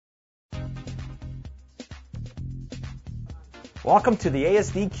Welcome to the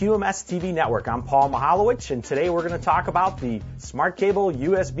ASD QMS TV network. I'm Paul Mihalowicz, and today we're going to talk about the Smartcable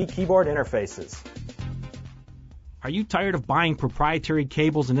USB Keyboard interfaces. Are you tired of buying proprietary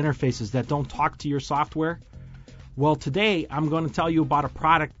cables and interfaces that don't talk to your software? Well, today I'm going to tell you about a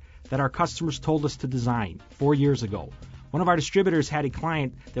product that our customers told us to design 4 years ago. One of our distributors had a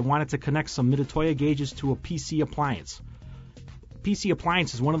client that wanted to connect some mitutoyo gauges to a PC appliance. PC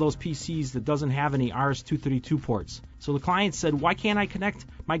appliance is one of those PCs that doesn't have any RS-232 ports. So the client said, why can't I connect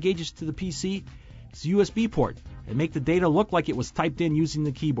my gauges to the PC? It's a USB port and make the data look like it was typed in using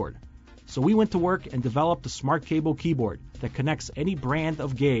the keyboard. So we went to work and developed a Smartcable keyboard that connects any brand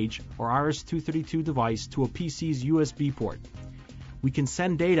of gauge or RS-232 device to a PC's USB port. We can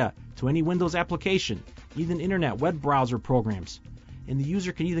send data to any Windows application, even internet web browser programs. And the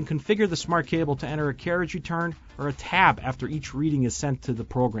user can even configure the Smartcable to enter a carriage return or a tab after each reading is sent to the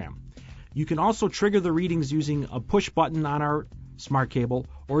program. You can also trigger the readings using a push button on our Smartcable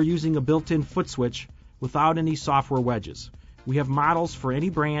or using a built-in foot switch without any software wedges. We have models for any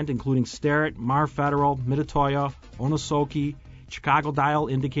brand including Starrett, Mar Federal, Mitutoyo, Onosoki, Chicago Dial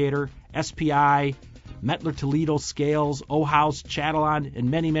Indicator, SPI, Mettler Toledo Scales, O-House, Chatillon,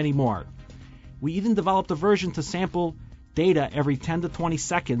 and many, many more. We even developed a version to sample data every 10 to 20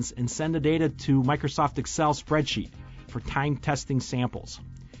 seconds and send the data to Microsoft Excel spreadsheet for time testing samples.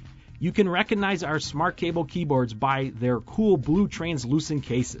 You can recognize our Smartcable keyboards by their cool blue translucent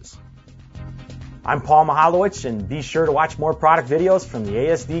cases. I'm Paul Mihalowicz, and be sure to watch more product videos from the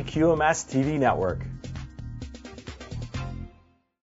ASD QMS TV network.